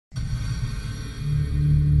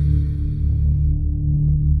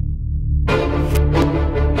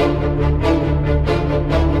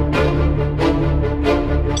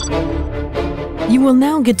You will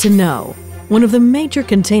now get to know one of the major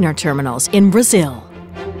container terminals in Brazil.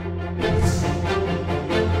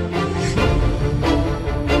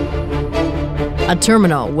 A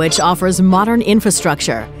terminal which offers modern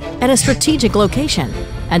infrastructure at a strategic location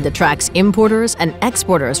and attracts importers and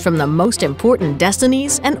exporters from the most important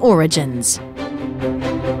destinies and origins.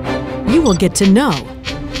 You will get to know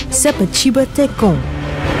Sepetiba Tecon.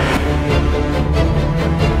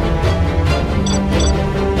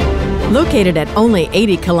 Located at only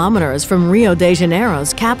 80 kilometers from Rio de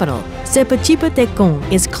Janeiro's capital, Sepetiba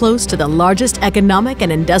Tecon is close to the largest economic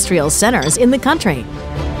and industrial centers in the country.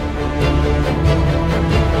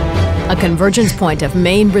 A convergence point of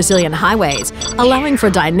main Brazilian highways, allowing for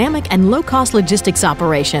dynamic and low-cost logistics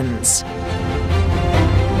operations.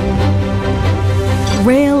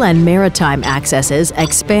 Rail and maritime accesses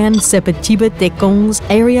expand Sepetiba Tecon's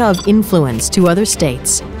area of influence to other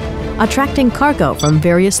states, attracting cargo from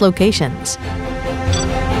various locations.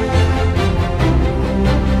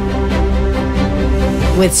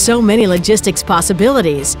 With so many logistics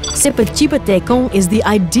possibilities, Sepetiba Tecon is the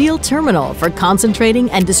ideal terminal for concentrating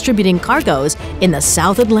and distributing cargoes in the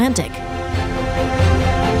South Atlantic.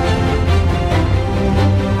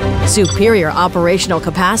 Superior operational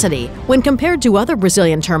capacity, when compared to other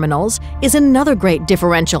Brazilian terminals, is another great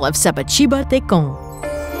differential of Sepetiba Tecon.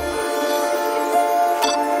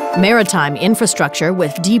 Maritime infrastructure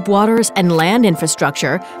with deep waters and land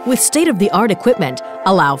infrastructure with state-of-the-art equipment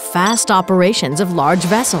allow fast operations of large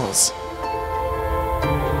vessels.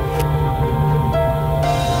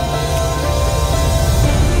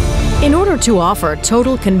 In order to offer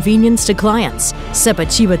total convenience to clients,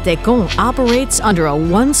 Sepetiba Tecon operates under a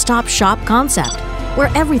one-stop-shop concept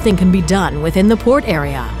where everything can be done within the port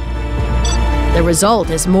area. The result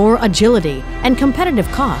is more agility and competitive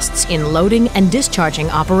costs in loading and discharging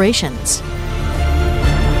operations.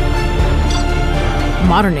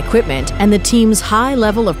 Modern equipment and the team's high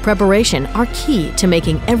level of preparation are key to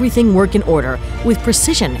making everything work in order with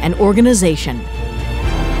precision and organization.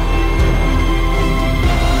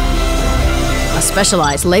 A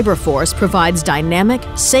specialized labor force provides dynamic,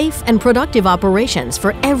 safe, and productive operations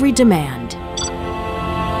for every demand.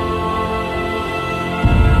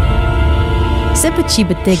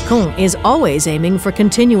 Sepetiba Tecon is always aiming for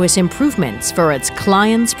continuous improvements for its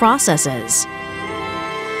clients' processes.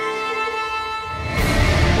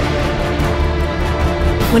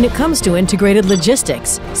 When it comes to integrated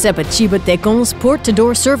logistics, Sepetiba Tecon's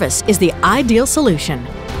port-to-door service is the ideal solution.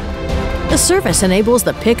 The service enables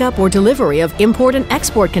the pickup or delivery of import and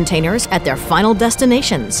export containers at their final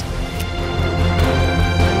destinations,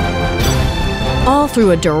 all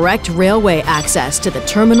through a direct railway access to the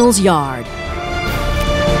terminal's yard.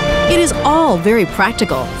 It is all very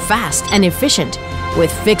practical, fast, and efficient, with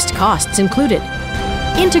fixed costs included,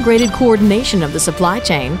 integrated coordination of the supply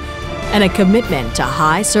chain, and a commitment to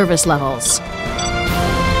high service levels.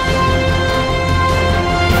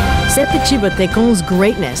 Sepetiba Tecon's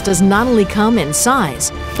greatness does not only come in size,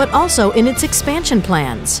 but also in its expansion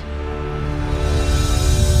plans.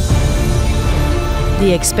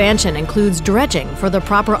 The expansion includes dredging for the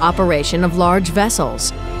proper operation of large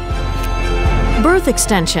vessels, berth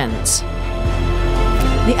extensions,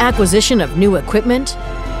 the acquisition of new equipment,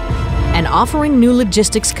 and offering new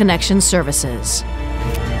logistics connection services.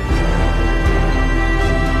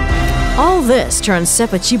 All this turns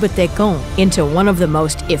Sepetiba Tecon into one of the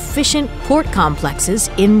most efficient port complexes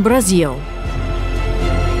in Brazil.